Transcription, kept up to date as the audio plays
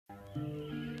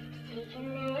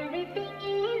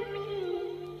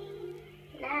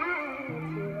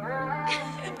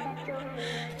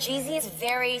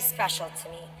very special to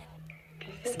me.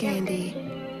 Scandi.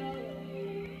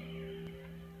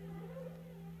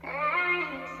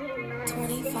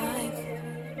 25.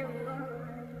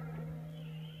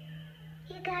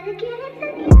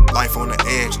 Life on the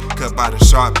edge, cut by the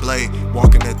sharp blade.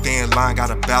 Walking a thin line,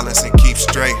 gotta balance and keep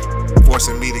straight.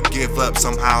 Forcing me to give up,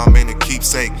 somehow I'm in a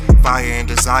keepsake. Fire and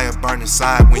desire burn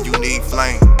inside when you need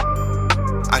flame.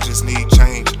 I just need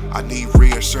change, I need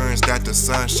reassurance that the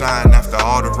sun shine after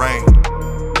all the rain.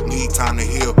 Need time to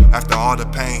heal after all the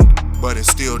pain, but it's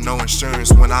still no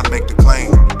insurance when I make the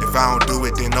claim. If I don't do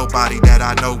it, then nobody that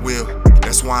I know will.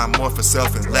 That's why I'm more for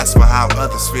self and less for how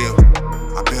others feel.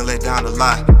 I've been let down a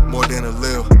lot, more than a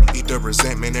little. Eat the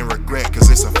resentment and regret, cause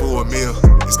it's a full meal.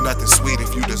 It's nothing sweet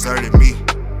if you deserted me.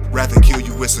 Rather kill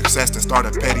you with success than start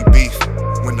a petty beef.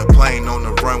 When the plane on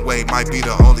the runway might be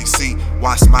the only seat,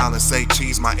 why smile and say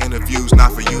cheese? My interview's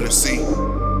not for you to see.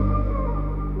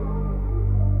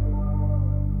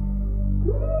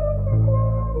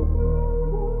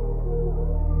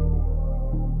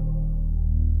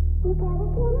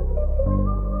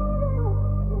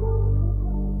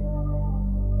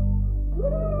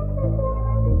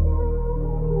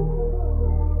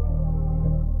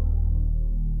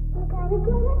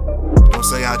 Don't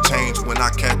say I changed when I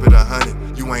kept it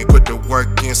 100. You ain't put the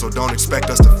work in, so don't expect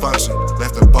us to function.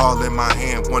 Left the ball in my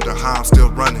hand, wonder how I'm still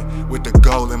running. With the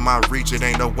goal in my reach, it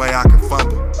ain't no way I can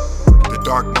fumble. The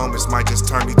dark moments might just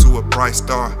turn me to a bright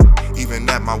star. Even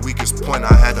at my weakest point,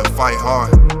 I had to fight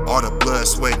hard. All the blood,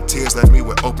 sweat, and tears left me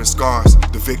with open scars.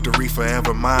 The victory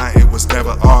forever mine, it was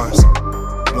never ours.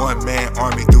 One man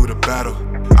army through the battle.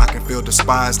 I can feel the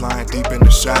spies lying deep in the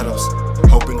shadows,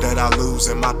 hoping that I lose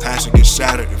and my passion gets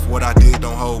shattered. If what I did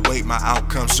don't hold weight, my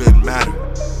outcome shouldn't matter.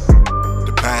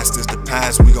 The past is the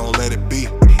past, we gon' let it be.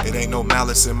 It ain't no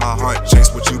malice in my heart,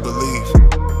 chase what you believe.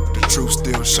 The truth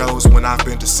still shows when I've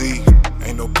been deceived.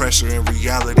 Ain't no pressure in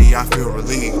reality, I feel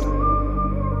relieved.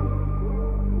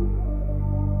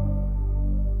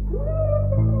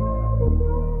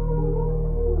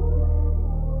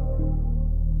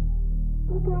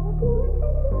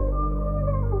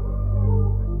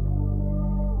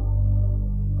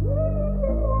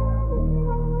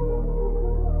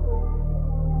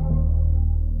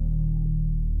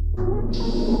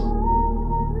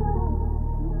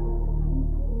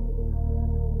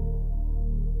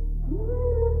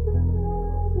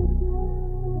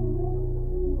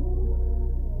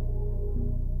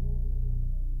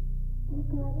 You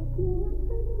gotta give it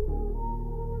to me.